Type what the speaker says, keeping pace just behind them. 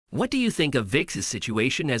What do you think of Vic's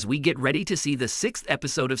situation as we get ready to see the sixth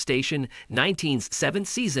episode of Station 19's seventh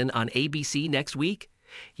season on ABC next week?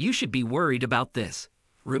 You should be worried about this.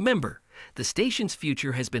 Remember, the station's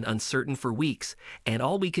future has been uncertain for weeks, and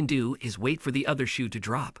all we can do is wait for the other shoe to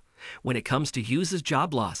drop. When it comes to Hughes'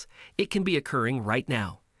 job loss, it can be occurring right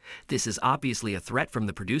now. This is obviously a threat from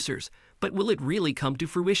the producers, but will it really come to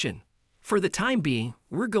fruition? For the time being,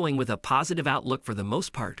 we're going with a positive outlook for the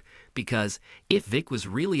most part, because if Vic was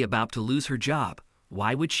really about to lose her job,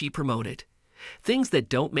 why would she promote it? Things that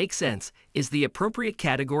don't make sense is the appropriate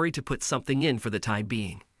category to put something in for the time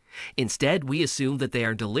being. Instead, we assume that they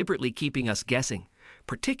are deliberately keeping us guessing,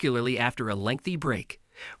 particularly after a lengthy break.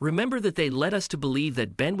 Remember that they led us to believe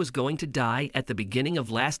that Ben was going to die at the beginning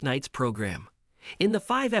of last night's program. In the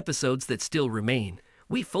 5 episodes that still remain,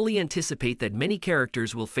 we fully anticipate that many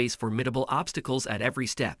characters will face formidable obstacles at every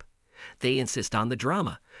step. They insist on the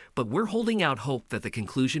drama, but we're holding out hope that the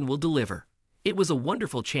conclusion will deliver. It was a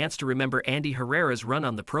wonderful chance to remember Andy Herrera's run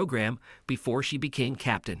on the program before she became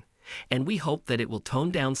captain, and we hope that it will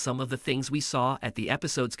tone down some of the things we saw at the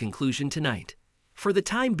episode's conclusion tonight. For the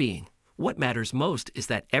time being, what matters most is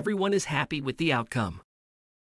that everyone is happy with the outcome.